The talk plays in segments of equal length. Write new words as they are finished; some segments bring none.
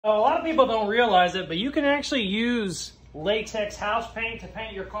A lot of people don't realize it, but you can actually use latex house paint to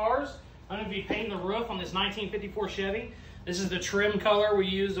paint your cars. I'm going to be painting the roof on this 1954 Chevy. This is the trim color we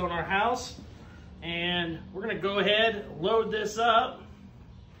used on our house. And we're going to go ahead, load this up,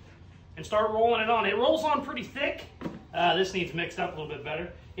 and start rolling it on. It rolls on pretty thick. This needs mixed up a little bit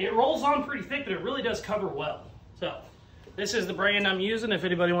better. It rolls on pretty thick, but it really does cover well. So this is the brand I'm using if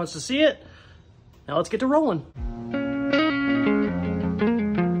anybody wants to see it. Now let's get to rolling.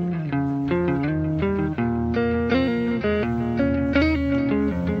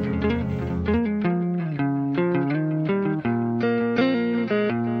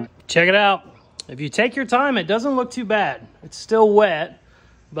 Check it out. If you take your time, it doesn't look too bad. It's still wet,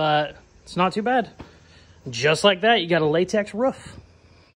 but it's not too bad. Just like that, you got a latex roof.